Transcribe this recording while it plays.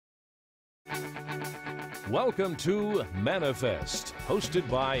Welcome to Manifest, hosted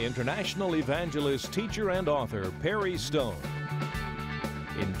by international evangelist, teacher, and author Perry Stone.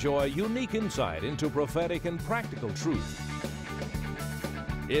 Enjoy unique insight into prophetic and practical truth.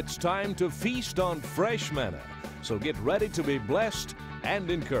 It's time to feast on fresh manna, so get ready to be blessed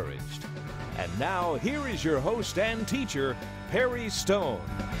and encouraged. And now, here is your host and teacher, Perry Stone.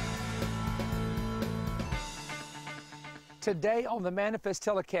 Today on the Manifest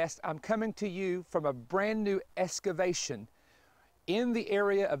telecast, I'm coming to you from a brand new excavation in the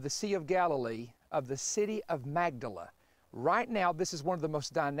area of the Sea of Galilee of the city of Magdala. Right now, this is one of the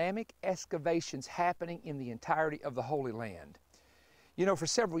most dynamic excavations happening in the entirety of the Holy Land. You know, for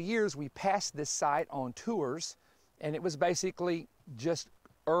several years, we passed this site on tours, and it was basically just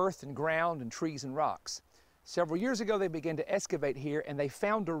earth and ground and trees and rocks. Several years ago, they began to excavate here, and they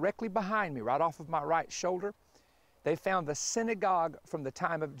found directly behind me, right off of my right shoulder, they found the synagogue from the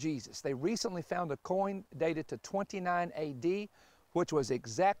time of Jesus. They recently found a coin dated to 29 AD, which was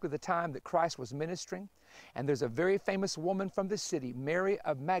exactly the time that Christ was ministering. And there's a very famous woman from the city, Mary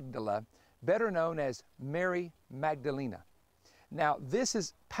of Magdala, better known as Mary Magdalena. Now, this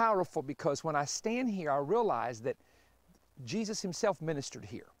is powerful because when I stand here, I realize that Jesus himself ministered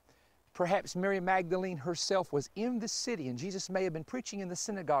here. Perhaps Mary Magdalene herself was in the city, and Jesus may have been preaching in the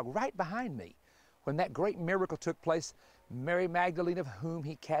synagogue right behind me when that great miracle took place, Mary Magdalene, of whom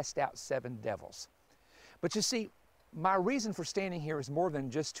he cast out 7 devils. But you see, my reason for standing here is more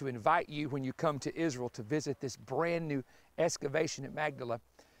than just to invite you when you come to Israel to visit this brand new excavation at Magdala.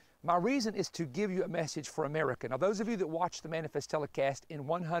 My reason is to give you a message for America. Now, those of you that watch the Manifest telecast in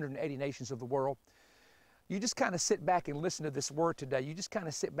 180 nations of the world, you just kind of sit back and listen to this word today. You just kind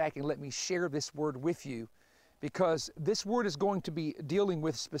of sit back and let me share this word with you, because this word is going to be dealing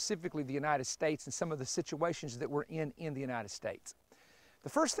with specifically the United States and some of the situations that we're in the United States. The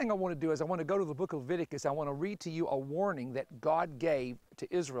first thing I want to do is I want to go to the book of Leviticus. I want to read to you a warning that God gave to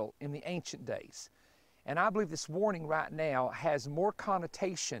Israel in the ancient days. And I believe this warning right now has more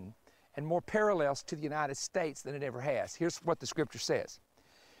connotation and more parallels to the United States than it ever has. Here's what the scripture says.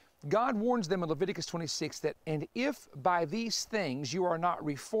 God warns them in Leviticus 26 that, "And if by these things you are not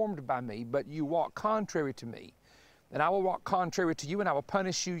reformed by me, but you walk contrary to me, then I will walk contrary to you, and I will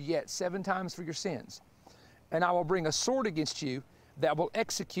punish you yet 7 times for your sins. And I will bring a sword against you that will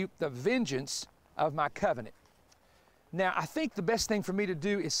execute the vengeance of my covenant." Now, I think the best thing for me to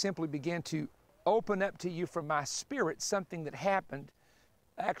do is simply begin to open up to you from my spirit something that happened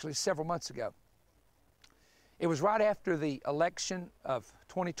actually several months ago. It was right after the election of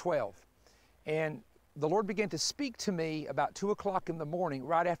 2012, and the Lord began to speak to me about 2 o'clock in the morning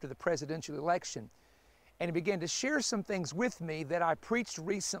right after the presidential election, and He began to share some things with me that I preached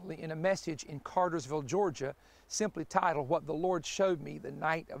recently in a message in Cartersville, Georgia, simply titled, "What the Lord Showed Me the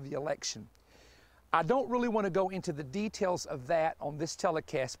Night of the Election." I don't really want to go into the details of that on this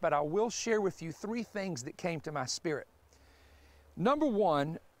telecast, but I will share with you 3 things that came to my spirit. Number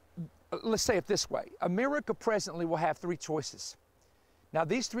one, let's say it this way. America presently will have 3 choices. Now,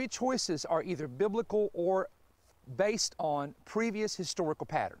 these 3 choices are either biblical or based on previous historical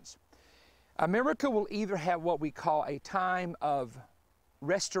patterns. America will either have what we call a time of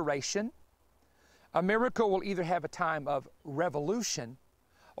restoration, America will either have a time of revolution,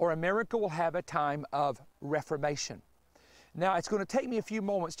 or America will have a time of reformation. Now, it's going to take me a few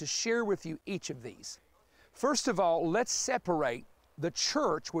moments to share with you each of these. First of all, let's separate the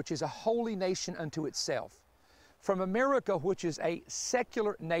church, which is a holy nation unto itself, from America, which is a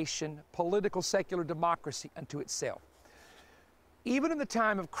secular nation, political secular democracy unto itself. Even in the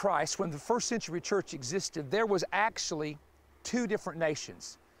time of Christ, when the first century church existed, there was actually 2 different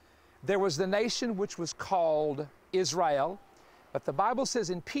nations. There was the nation which was called Israel, but the Bible says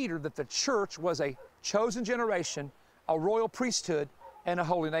in Peter that the church was a chosen generation, a royal priesthood, and a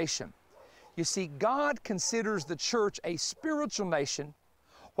holy nation. You see, God considers the church a spiritual nation,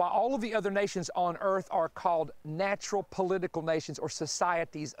 while all of the other nations on earth are called natural political nations or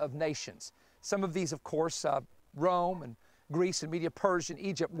societies of nations. Some of these, of course, Rome and Greece and Media, Persia and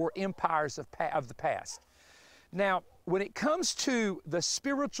Egypt were empires of the past. Now, when it comes to the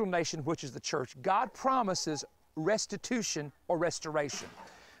spiritual nation, which is the church, God promises restitution or restoration.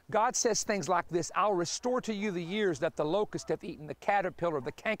 God says things like this: "I'll restore to you the years that the locust hath eaten, the caterpillar,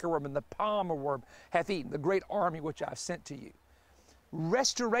 the cankerworm, and the palmer worm hath eaten, the great army which I have sent to you."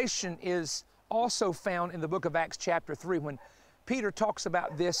 Restoration is also found in the book of Acts chapter 3, when Peter talks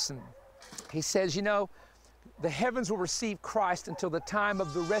about this, and he says, you know, the heavens will receive Christ until the time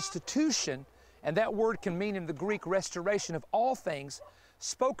of the restitution, and that word can mean in the Greek restoration of all things,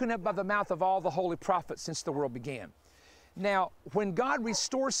 spoken of by the mouth of all the holy prophets since the world began. Now, when God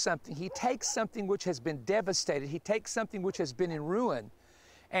restores something, He takes something which has been devastated, He takes something which has been in ruin,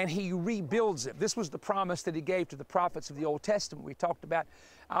 and He rebuilds it. This was the promise that He gave to the prophets of the Old Testament. We talked about,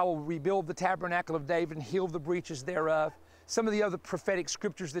 I will rebuild the tabernacle of David and heal the breaches thereof. Some of the other prophetic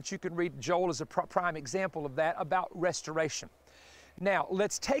scriptures that you can read, Joel is a prime example of that, about restoration. Now,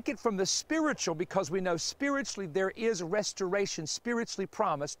 let's take it from the spiritual, because we know spiritually there is restoration spiritually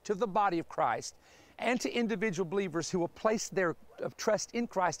promised to the body of Christ and to individual believers who will place their trust in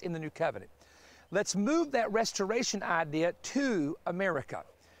Christ in the new covenant. Let's move that restoration idea to America.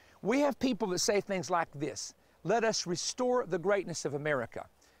 We have people that say things like this: let us restore the greatness of America.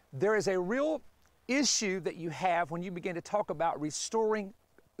 There is a real issue that you have when you begin to talk about restoring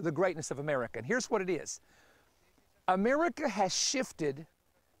the greatness of America. And here's what it is. America has shifted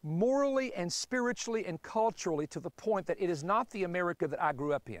morally and spiritually and culturally to the point that it is not the America that I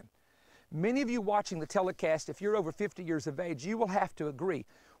grew up in. Many of you watching the telecast, if you're over 50 years of age, you will have to agree.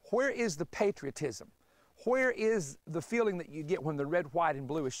 Where is the patriotism? Where is the feeling that you get when the red, white, and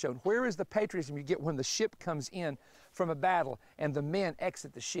blue is shown? Where is the patriotism you get when the ship comes in from a battle and the men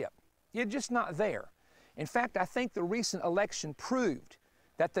exit the ship? You're just not there. In fact, I think the recent election proved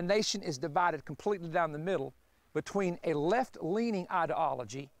that the nation is divided completely down the middle between a left-leaning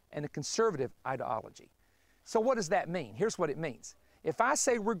ideology and a conservative ideology. So what does that mean? Here's what it means. If I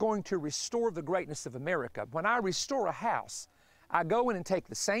say we're going to restore the greatness of America, when I restore a house, I go in and take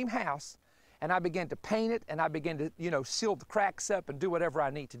the same house and I begin to paint it and I begin to, seal the cracks up and do whatever I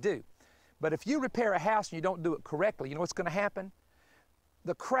need to do. But if you repair a house and you don't do it correctly, you know what's going to happen?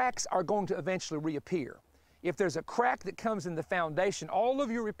 The cracks are going to eventually reappear. If there's a crack that comes in the foundation, all of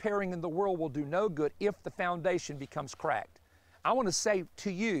your repairing in the world will do no good if the foundation becomes cracked. I want to say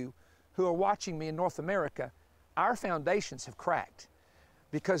to you who are watching me in North America, our foundations have cracked.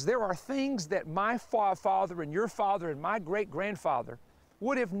 Because there are things that my father and your father and my great-grandfather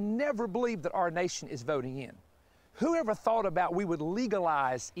would have never believed that our nation is voting in. Whoever thought about we would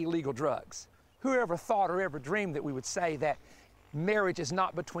legalize illegal drugs? Whoever thought or ever dreamed that we would say that marriage is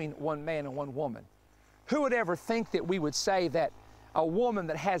not between one man and one woman? Who would ever think that we would say that a woman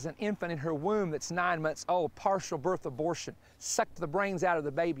that has an infant in her womb that's 9 months old, partial birth abortion, suck the brains out of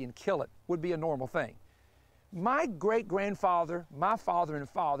the baby and kill it, would be a normal thing? My great-grandfather, my father and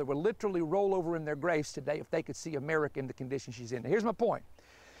father would literally roll over in their graves today if they could see America in the condition she's in. Now, here's my point.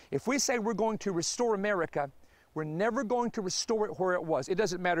 If we say we're going to restore America, we're never going to restore it where it was. It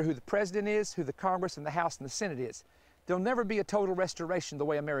doesn't matter who the president is, who the Congress and the House and the Senate is. There'll never be a total restoration the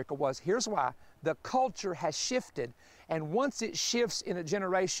way America was. Here's why. The culture has shifted, and once it shifts in a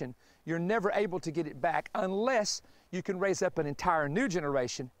generation, you're never able to get it back unless you can raise up an entire new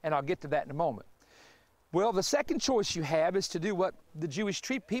generation, and I'll get to that in a moment. Well, the second choice you have is to do what the Jewish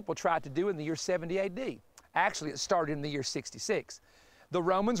people tried to do in the year 70 AD. Actually, it started in the year 66. The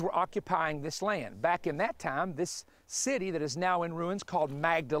Romans were occupying this land. Back in that time, this city that is now in ruins called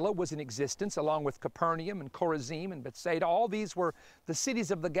Magdala was in existence, along with Capernaum and Chorazim and Bethsaida. All these were the cities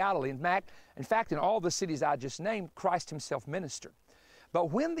of the Galilee. In fact, in all the cities I just named, Christ himself ministered.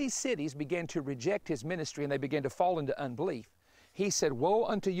 But when these cities began to reject his ministry and they began to fall into unbelief, he said, woe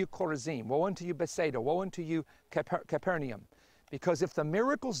unto you, Chorazim, woe unto you, Bethsaida, woe unto you, Capernaum. Because if the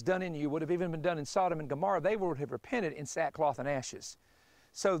miracles done in you would have even been done in Sodom and Gomorrah, they would have repented in sackcloth and ashes.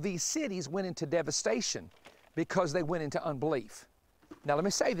 So these cities went into devastation because they went into unbelief. Now let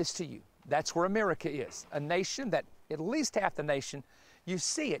me say this to you. That's where America is. A nation that at least half the nation, you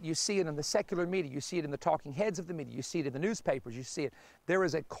see it. You see it in the secular media. You see it in the talking heads of the media. You see it in the newspapers. You see it. There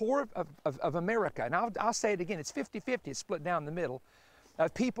is a core of America, and I'll say it again, it's 50-50, it's split down the middle,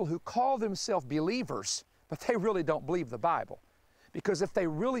 of people who call themselves believers, but they really don't believe the Bible. Because if they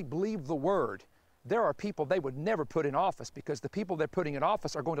really believe the Word, there are people they would never put in office, because the people they're putting in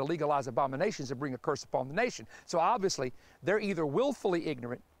office are going to legalize abominations and bring a curse upon the nation. So obviously, they're either willfully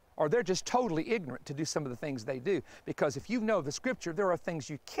ignorant or they're just totally ignorant to do some of the things they do. Because if you know the Scripture, there are things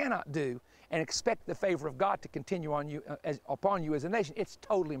you cannot do and expect the favor of God to continue on you, upon you as a nation. It's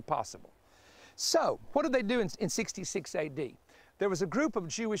totally impossible. So, what did they do in 66 AD? There was a group of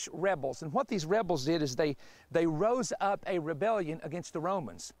Jewish rebels, and what these rebels did is they rose up a rebellion against the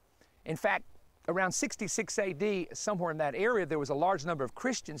Romans. In fact, around 66 AD, somewhere in that area, there was a large number of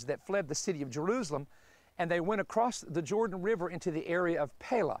Christians that fled the city of Jerusalem, and they went across the Jordan River into the area of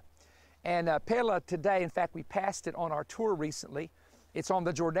Pella. And Pella today, in fact, we passed it on our tour recently. It's on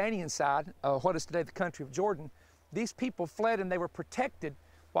the Jordanian side, what is today the country of Jordan. These people fled and they were protected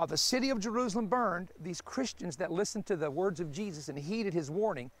while the city of Jerusalem burned. These Christians that listened to the words of Jesus and heeded his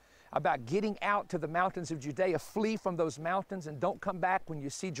warning about getting out to the mountains of Judea, flee from those mountains and don't come back when you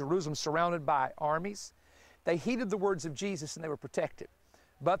see Jerusalem surrounded by armies. They heeded the words of Jesus and they were protected.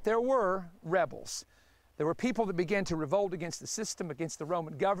 But there were rebels. There were people that began to revolt against the system, against the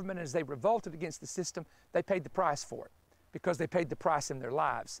Roman government. And as they revolted against the system, they paid the price for it because they paid the price in their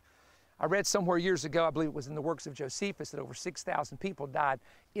lives. I read somewhere years ago, I believe it was in the works of Josephus, that over 6,000 people died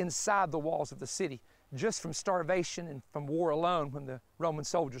inside the walls of the city just from starvation and from war alone when the Roman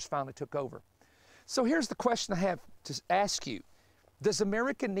soldiers finally took over. So here's the question I have to ask you. Does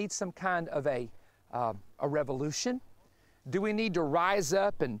America need some kind of a revolution? Do we need to rise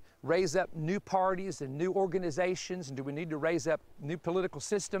up and raise up new parties and new organizations? And do we need to raise up new political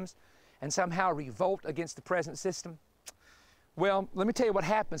systems and somehow revolt against the present system? Well, let me tell you what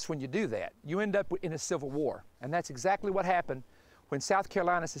happens when you do that. You end up in a civil war. And that's exactly what happened when South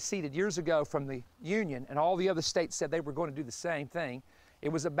Carolina seceded years ago from the Union and all the other states said they were going to do the same thing. It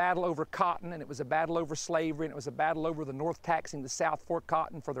was a battle over cotton, and it was a battle over slavery, and it was a battle over the North taxing the South for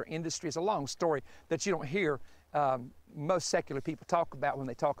cotton for their industry. It's a long story that you don't hear most secular people talk about when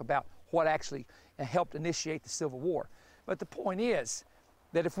they talk about what actually helped initiate the Civil War. But the point is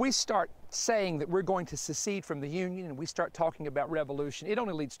that if we start saying that we're going to secede from the Union and we start talking about revolution, it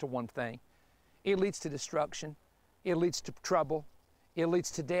only leads to one thing. It leads to destruction. It leads to trouble. It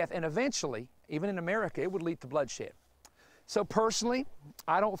leads to death. And eventually, even in America, it would lead to bloodshed. So personally,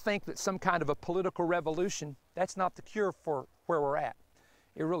 I don't think that some kind of a political revolution, that's not the cure for where we're at.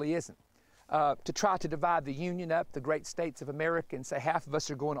 It really isn't. To try to divide the Union up, the great states of America, and say half of us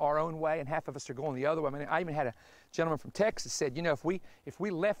are going our own way and half of us are going the other way. I mean, I even had a gentleman from Texas said, you know, if we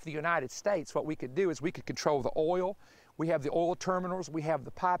left the United States, what we could do is we could control the oil. We have the oil terminals. We have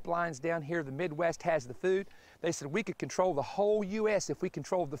the pipelines down here. The Midwest has the food. They said we could control the whole U.S. if we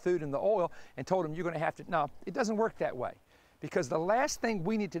controlled the food and the oil, and told them you're going to have to. No, it doesn't work that way. Because the last thing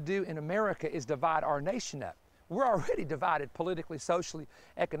we need to do in America is divide our nation up. We're already divided politically, socially,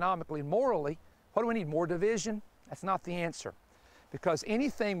 economically, morally. What do we need? More division? That's not the answer. Because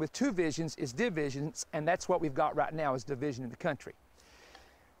anything with two visions is divisions, and that's what we've got right now is division in the country.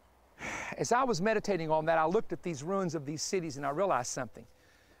 As I was meditating on that, I looked at these ruins of these cities and I realized something.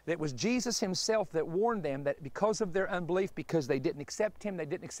 That it was Jesus himself that warned them that because of their unbelief, because they didn't accept him, they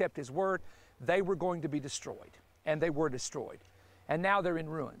didn't accept his word, they were going to be destroyed. And they were destroyed. And now they're in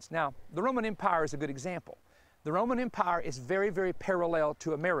ruins. Now, the Roman Empire is a good example. The Roman Empire is very, very parallel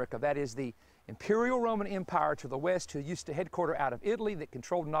to America. That is the Imperial Roman Empire to the west, who used to headquarter out of Italy, that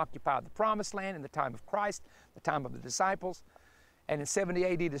controlled and occupied the Promised Land in the time of Christ, the time of the disciples, and in 70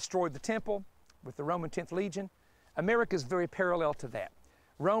 AD destroyed the temple with the Roman 10th Legion. America is very parallel to that.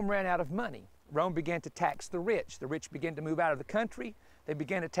 Rome ran out of money. Rome began to tax the rich. The rich began to move out of the country. They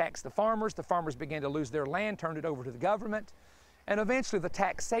began to tax the farmers. The farmers began to lose their land, turned it over to the government. And eventually the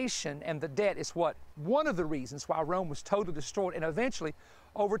taxation and the debt is one of the reasons why Rome was totally destroyed and eventually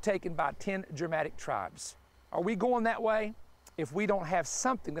overtaken by 10 Germanic tribes. Are we going that way? If we don't have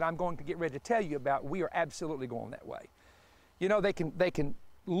something that I'm going to get ready to tell you about, we are absolutely going that way. You know, they can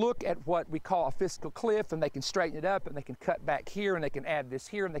look at what we call a fiscal cliff, and they can straighten it up, and they can cut back here, and they can add this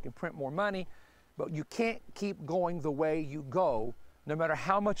here, and they can print more money. But you can't keep going the way you go, no matter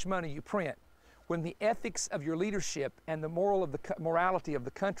how much money you print, when the ethics of your leadership and the morality of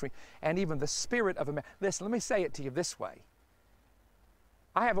the country and even the spirit of America. Listen, let me say it to you this way.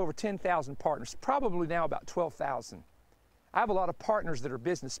 I have over 10,000 partners, probably now about 12,000. I have a lot of partners that are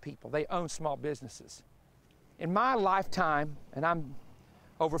business people. They own small businesses. In my lifetime, and I'm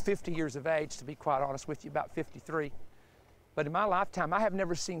over 50 years of age, to be quite honest with you, about 53, but in my lifetime, I have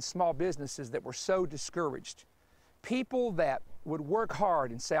never seen small businesses that were so discouraged. People that would work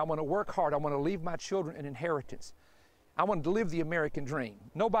hard and say, I want to work hard, I want to leave my children an inheritance. I want to live the American dream.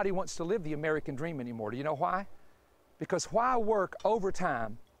 Nobody wants to live the American dream anymore. Do you know why? Because why work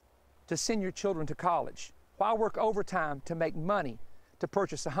overtime to send your children to college? Why work overtime to make money to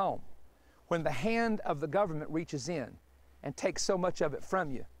purchase a home when the hand of the government reaches in and takes so much of it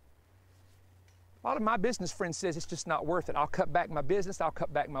from you? A lot of my business friends says it's just not worth it. I'll cut back my business, I'll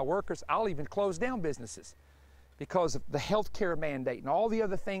cut back my workers, I'll even close down businesses because of the health care mandate and all the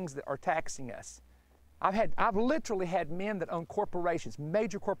other things that are taxing us. I've literally had men that own corporations,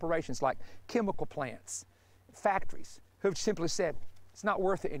 major corporations like chemical plants, factories, who've simply said, it's not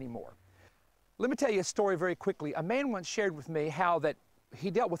worth it anymore. Let me tell you a story very quickly. A man once shared with me how that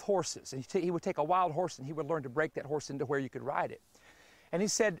he dealt with horses. And he would take a wild horse and he would learn to break that horse into where you could ride it. And he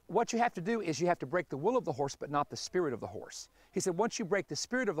said, what you have to do is you have to break the will of the horse, but not the spirit of the horse. He said, once you break the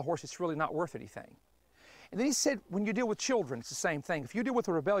spirit of the horse, it's really not worth anything. And then he said, when you deal with children, it's the same thing. If you deal with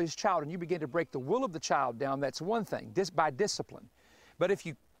a rebellious child and you begin to break the will of the child down, that's one thing, by discipline. But if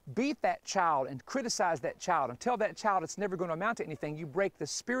you beat that child and criticize that child and tell that child it's never going to amount to anything, you break the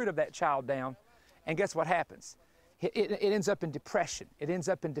spirit of that child down And guess what happens? It ends up in depression. It ends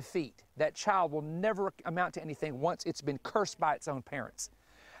up in defeat. That child will never amount to anything once it's been cursed by its own parents.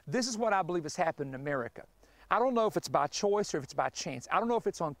 This is what I believe has happened in America. I don't know if it's by choice or if it's by chance. I don't know if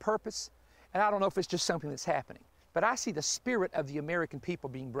it's on purpose, and I don't know if it's just something that's happening. But I see the spirit of the American people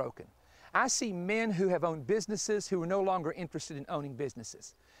being broken. I see men who have owned businesses who are no longer interested in owning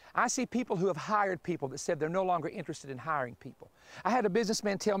businesses. I see people who have hired people that said they're no longer interested in hiring people. I had a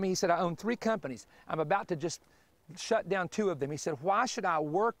businessman tell me, he said, I own 3 companies. I'm about to just shut down 2 of them. He said, why should I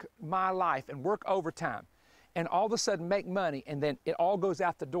work my life and work overtime and all of a sudden make money and then it all goes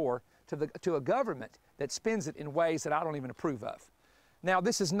out the door to a government that spends it in ways that I don't even approve of? Now,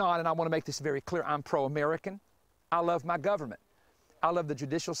 this is not, and I want to make this very clear, I'm pro-American. I love my government. I love the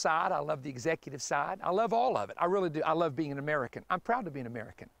judicial side. I love the executive side. I love all of it. I really do. I love being an American. I'm proud to be an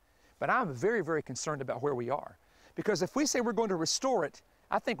American. But I'm very, very concerned about where we are. Because if we say we're going to restore it,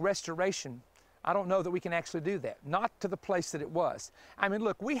 I think restoration, I don't know that we can actually do that. Not to the place that it was. I mean,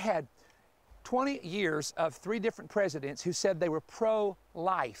 look, we had 20 years of 3 different presidents who said they were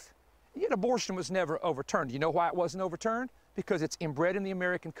pro-life. Yet abortion was never overturned. You know why it wasn't overturned? Because it's inbred in the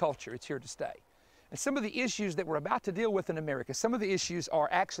American culture. It's here to stay. And some of the issues that we're about to deal with in America, some of the issues are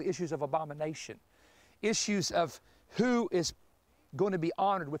actually issues of abomination. Issues of who is going to be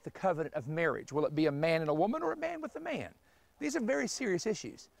honored with the covenant of marriage. Will it be a man and a woman or a man with a man? These are very serious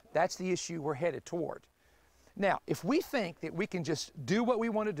issues. That's the issue we're headed toward. Now, if we think that we can just do what we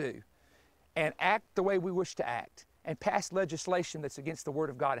want to do and act the way we wish to act and pass legislation that's against the Word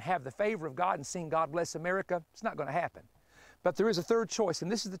of God and have the favor of God and sing God Bless America, it's not going to happen. But there is a third choice, and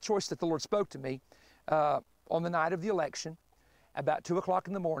this is the choice that the Lord spoke to me on the night of the election, about 2 o'clock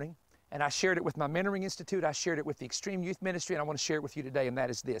in the morning, and I shared it with my Mentoring Institute, I shared it with the Extreme Youth Ministry, and I want to share it with you today, and that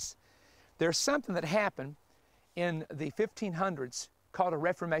is this. There's something that happened in the 1500s called a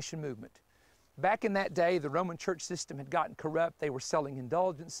Reformation movement. Back in that day, the Roman church system had gotten corrupt. They were selling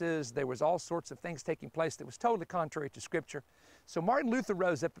indulgences. There was all sorts of things taking place that was totally contrary to Scripture. So Martin Luther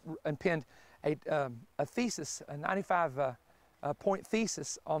rose up and penned a thesis, a 95-point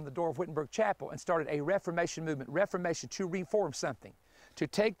thesis on the door of Wittenberg Chapel and started a Reformation movement, Reformation, to reform something, to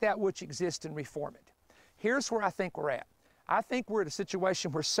take that which exists and reform it. Here's where I think we're at. I think we're at a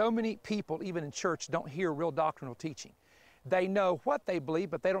situation where so many people, even in church, don't hear real doctrinal teaching. They know what they believe,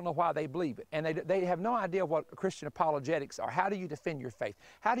 but they don't know why they believe it. And they have no idea what Christian apologetics are. How do you defend your faith?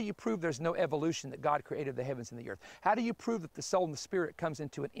 How do you prove there's no evolution, that God created the heavens and the earth? How do you prove that the soul and the spirit comes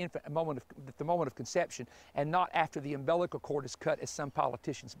into an infant at the moment of conception and not after the umbilical cord is cut, as some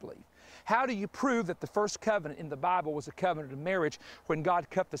politicians believe? How do you prove that the first covenant in the Bible was a covenant of marriage when God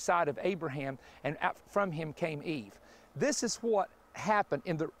cut the side of Abraham and from him came Eve? This is what happened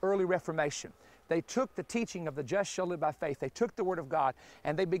in the early Reformation. They took the teaching of the just shall live by faith. They took the Word of God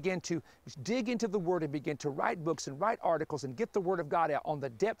and they began to dig into the Word and begin to write books and write articles and get the Word of God out on the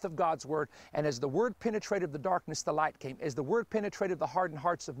depth of God's Word. And as the Word penetrated the darkness, the light came. As the Word penetrated the hardened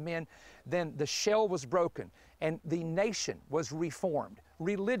hearts of men, then the shell was broken and the nation was reformed.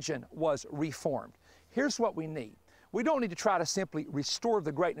 Religion was reformed. Here's what we need. We don't need to try to simply restore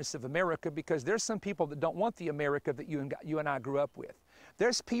the greatness of America, because there's some people that don't want the America that you and I grew up with.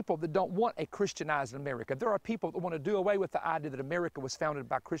 There's people that don't want a Christianized America. There are people that want to do away with the idea that America was founded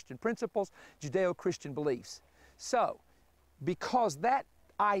by Christian principles, Judeo-Christian beliefs. So, because that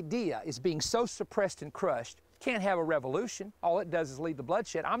idea is being so suppressed and crushed, can't have a revolution. All it does is lead to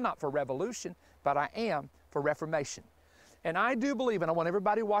bloodshed. I'm not for revolution, but I am for reformation. And I do believe, and I want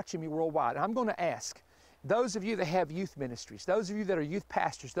everybody watching me worldwide, and I'm going to ask, those of you that have youth ministries, those of you that are youth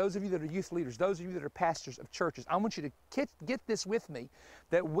pastors, those of you that are youth leaders, those of you that are pastors of churches, I want you to get this with me,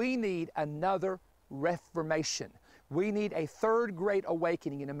 that we need another Reformation. We need a third great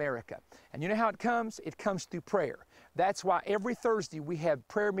awakening in America. And you know how it comes? It comes through prayer. That's why every Thursday we have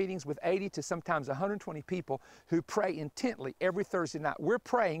prayer meetings with 80 to sometimes 120 people who pray intently every Thursday night. We're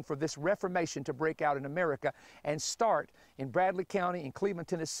praying for this Reformation to break out in America and start in Bradley County in Cleveland,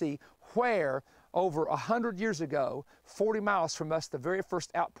 Tennessee, where over 100 years ago, 40 miles from us, the very first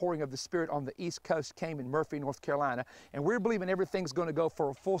outpouring of the Spirit on the East Coast came in Murphy, North Carolina. And we're believing everything's going to go for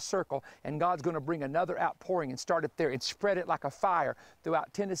a full circle, and God's going to bring another outpouring and start it there and spread it like a fire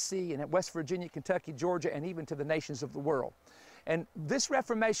throughout Tennessee and West Virginia, Kentucky, Georgia, and even to the nations of the world. And this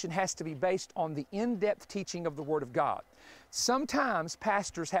Reformation has to be based on the in-depth teaching of the Word of God. Sometimes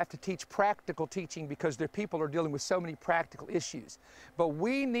pastors have to teach practical teaching because their people are dealing with so many practical issues. But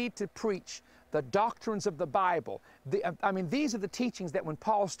we need to preach the doctrines of the Bible. I mean, these are the teachings that when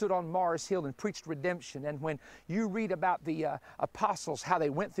Paul stood on Mars Hill and preached redemption, and when you read about the apostles, how they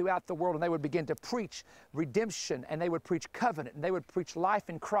went throughout the world and they would begin to preach redemption, and they would preach covenant, and they would preach life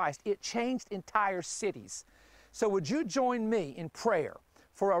in Christ, it changed entire cities. So would you join me in prayer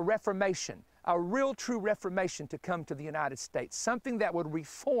for a reformation, a real true reformation to come to the United States, something that would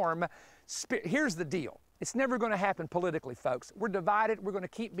reform spirit. Here's the deal. It's never going to happen politically, folks. We're divided. We're going to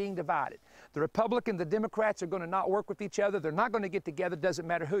keep being divided. The Republicans, the Democrats are going to not work with each other. They're not going to get together. Doesn't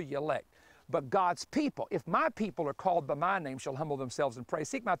matter who you elect. But God's people, if my people are called by my name, shall humble themselves and pray,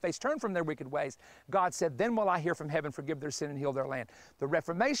 seek my face, turn from their wicked ways, God said, then will I hear from heaven, forgive their sin, and heal their land. The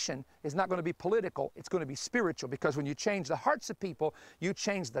Reformation is not going to be political. It's going to be spiritual, because when you change the hearts of people, you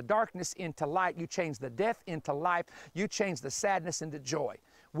change the darkness into light. You change the death into life. You change the sadness into joy.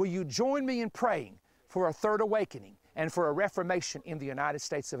 Will you join me in praying for a third awakening and for a reformation in the United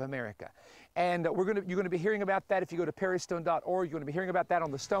States of America? And you're going to be hearing about that if you go to perrystone.org. You're going to be hearing about that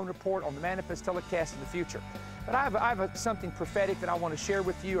on the Stone Report, on the Manifest telecast in the future. But I have something prophetic that I want to share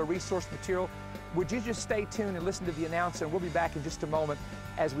with you, a resource material. Would you just stay tuned and listen to the announcer, and we'll be back in just a moment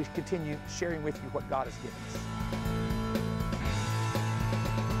as we continue sharing with you what God has given us.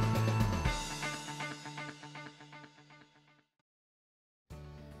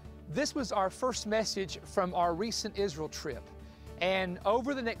 This was our first message from our recent Israel trip. And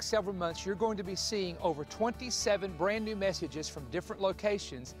over the next several months, you're going to be seeing over 27 brand new messages from different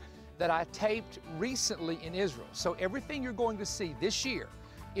locations that I taped recently in Israel. So everything you're going to see this year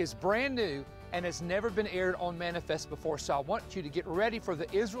is brand new and has never been aired on Manifest before. So I want you to get ready for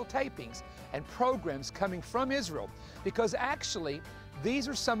the Israel tapings and programs coming from Israel, because actually these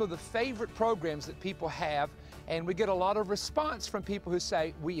are some of the favorite programs that people have, and we get a lot of response from people who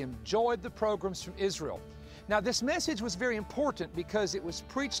say, we enjoyed the programs from Israel. Now, this message was very important because it was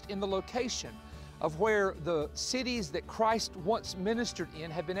preached in the location of where the cities that Christ once ministered in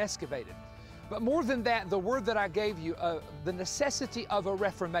have been excavated. But more than that, the word that I gave you, the necessity of a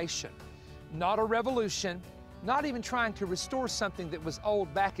reformation, not a revolution, not even trying to restore something that was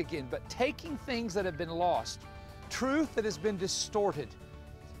old back again, but taking things that have been lost, truth that has been distorted,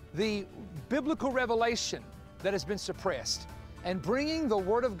 the biblical revelation that has been suppressed, and bringing the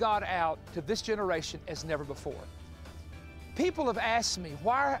Word of God out to this generation as never before. People have asked me,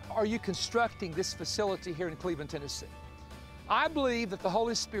 why are you constructing this facility here in Cleveland, Tennessee? I believe that the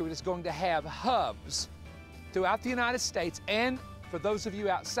Holy Spirit is going to have hubs throughout the United States, and for those of you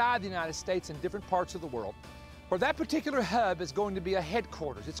outside the United States in different parts of the world, where that particular hub is going to be a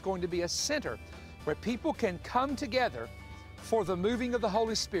headquarters. It's going to be a center where people can come together for the moving of the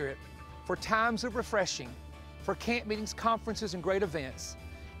Holy Spirit, for times of refreshing, for camp meetings, conferences, and great events,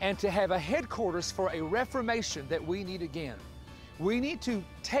 and to have a headquarters for a reformation that we need again. We need to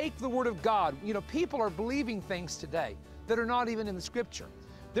take the Word of God. You know, people are believing things today that are not even in the Scripture.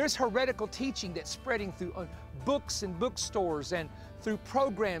 There's heretical teaching that's spreading through books and bookstores and through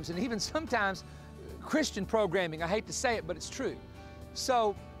programs, and even sometimes Christian programming. I hate to say it, but it's true.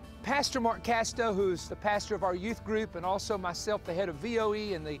 So Pastor Mark Casto, who's the pastor of our youth group, and also myself, the head of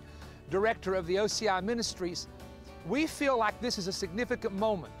VOE and the director of the OCI Ministries, we feel like this is a significant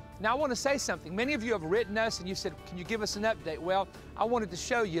moment. Now, I want to say something. Many of you have written us and you said, can you give us an update? Well, I wanted to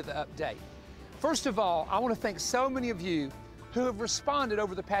show you the update. First of all, I want to thank so many of you who have responded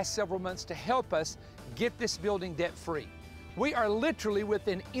over the past several months to help us get this building debt-free. We are literally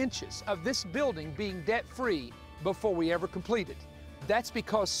within inches of this building being debt-free before we ever complete it. That's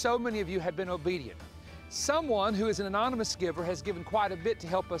because so many of you have been obedient. Someone who is an anonymous giver has given quite a bit to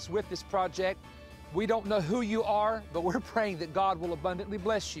help us with this project. We don't know who you are, but we're praying that God will abundantly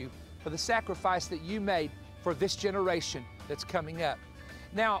bless you for the sacrifice that you made for this generation that's coming up.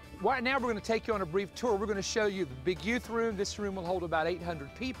 Now, right now we're going to take you on a brief tour. We're going to show you the big youth room. This room will hold about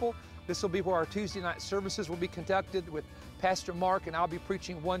 800 people. This will be where our Tuesday night services will be conducted with Pastor Mark, and I'll be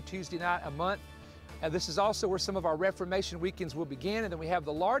preaching one Tuesday night a month. And this is also where some of our Reformation weekends will begin. And then we have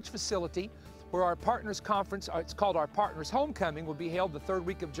the large facility where our Partners Conference, it's called our Partners Homecoming, will be held the third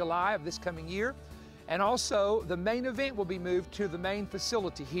week of July of this coming year. And also the main event will be moved to the main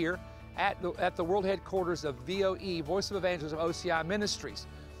facility here at the world headquarters of VOE, Voice of Evangelism, OCI Ministries.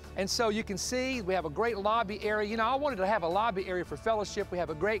 And so you can see we have a great lobby area. You know, I wanted to have a lobby area for fellowship. We have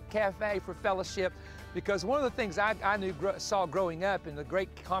a great cafe for fellowship, because one of the things I saw growing up in the great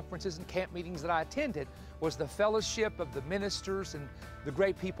conferences and camp meetings that I attended was the fellowship of the ministers and the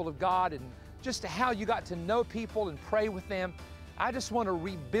great people of God, and just how you got to know people and pray with them. I just want to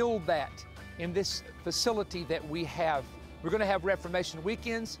rebuild that in this facility that we have. We're going to have Reformation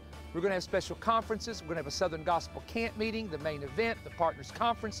weekends. We're going to have special conferences. We're going to have a Southern Gospel camp meeting, the main event, the Partners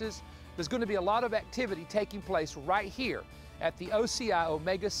Conferences. There's going to be a lot of activity taking place right here at the OCI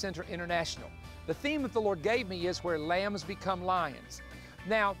Omega Center International. The theme that the Lord gave me is where lambs become lions.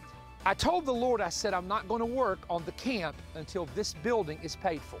 Now, I told the Lord, I said, I'm not going to work on the camp until this building is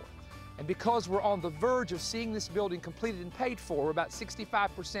paid for. And because we're on the verge of seeing this building completed and paid for, we're about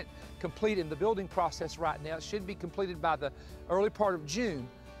 65% complete in the building process right now. It should be completed by the early part of June.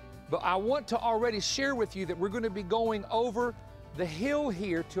 But I want to already share with you that we're going to be going over the hill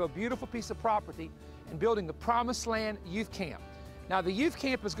here to a beautiful piece of property and building the Promised Land Youth Camp. Now, the youth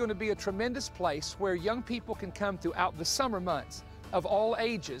camp is going to be a tremendous place where young people can come throughout the summer months of all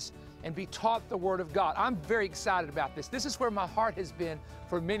ages and be taught the Word of God. I'm very excited about this. This is where my heart has been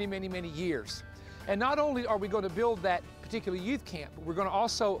for many, many, many years. And not only are we going to build that particular youth camp, but we're going to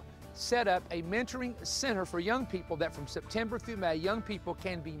also set up a mentoring center for young people that from September through May, young people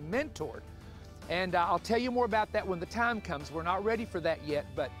can be mentored. And I'll tell you more about that when the time comes. We're not ready for that yet,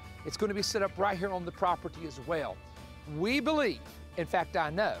 but it's going to be set up right here on the property as well. We believe, in fact,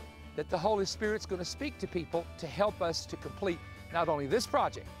 I know, that the Holy Spirit's going to speak to people to help us to complete not only this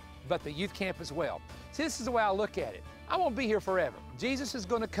project, but the youth camp as well. See, this is the way I look at it. I won't be here forever. Jesus is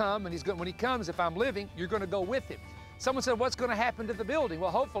going to come, and when He comes, if I'm living, you're going to go with Him. Someone said, what's going to happen to the building?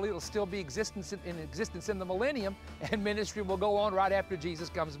 Well, hopefully it'll still be in existence in the millennium, and ministry will go on right after Jesus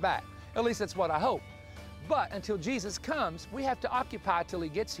comes back. At least that's what I hope. But until Jesus comes, we have to occupy till He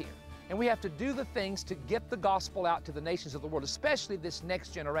gets here. And we have to do the things to get the gospel out to the nations of the world, especially this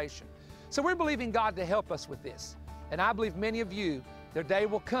next generation. So we're believing God to help us with this. And I believe many of you, their day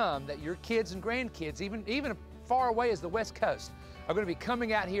will come that your kids and grandkids, even far away as the West Coast, are going to be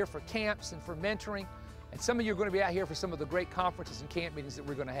coming out here for camps and for mentoring. And some of you are going to be out here for some of the great conferences and camp meetings that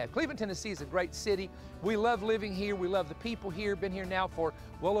we're going to have. Cleveland, Tennessee is a great city. We love living here. We love the people here. Been here now for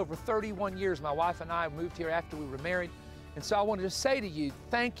well over 31 years. My wife and I moved here after we were married. And so I wanted to say to you,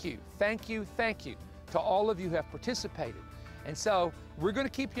 thank you, thank you, thank you to all of you who have participated. And so we're going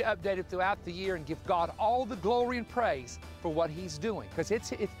to keep you updated throughout the year and give God all the glory and praise for what He's doing. Because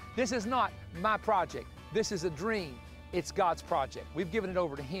this is not my project. This is a dream. It's God's project. We've given it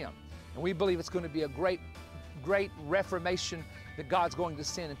over to Him. And we believe it's going to be a great, great reformation that God's going to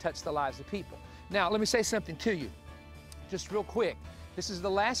send and touch the lives of people. Now, let me say something to you, just real quick. This is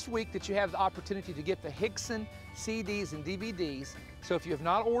the last week that you have the opportunity to get the Hickson CDs and DVDs. So if you have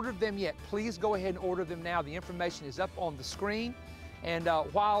not ordered them yet, please go ahead and order them now. The information is up on the screen. And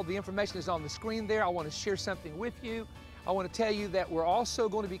while the information is on the screen there, I want to share something with you. I want to tell you that we're also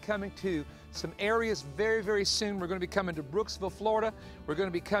going to be coming to some areas very, very soon. We're going to be coming to Brooksville, Florida. We're going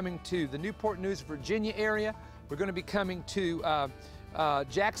to be coming to the Newport News, Virginia area. We're going to be coming to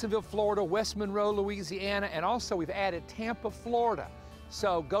Jacksonville, Florida, West Monroe, Louisiana, and also we've added Tampa, Florida.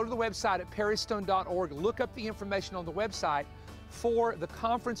 So go to the website at perrystone.org, look up the information on the website for the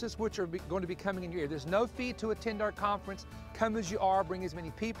conferences which are going to be coming in your area. There's no fee to attend our conference. Come as you are, bring as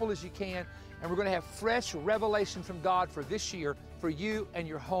many people as you can, and we're going to have fresh revelation from God for this year for you and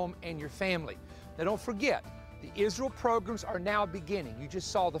your home and your family. Now don't forget, the Israel programs are now beginning. You just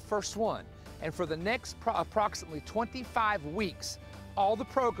saw the first one. And for the next approximately 25 weeks, all the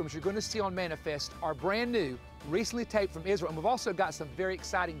programs you're going to see on Manifest are brand new, recently taped from Israel, and we've also got some very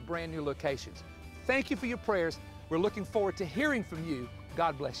exciting brand new locations. Thank you for your prayers. We're looking forward to hearing from you.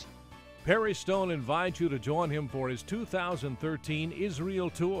 God bless you. Perry Stone invites you to join him for his 2013 Israel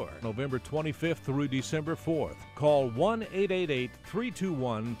Tour, November 25th through December 4th. Call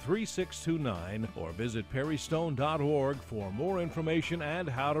 1-888-321-3629 or visit perrystone.org for more information and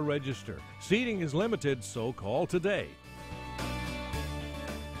how to register. Seating is limited, so call today.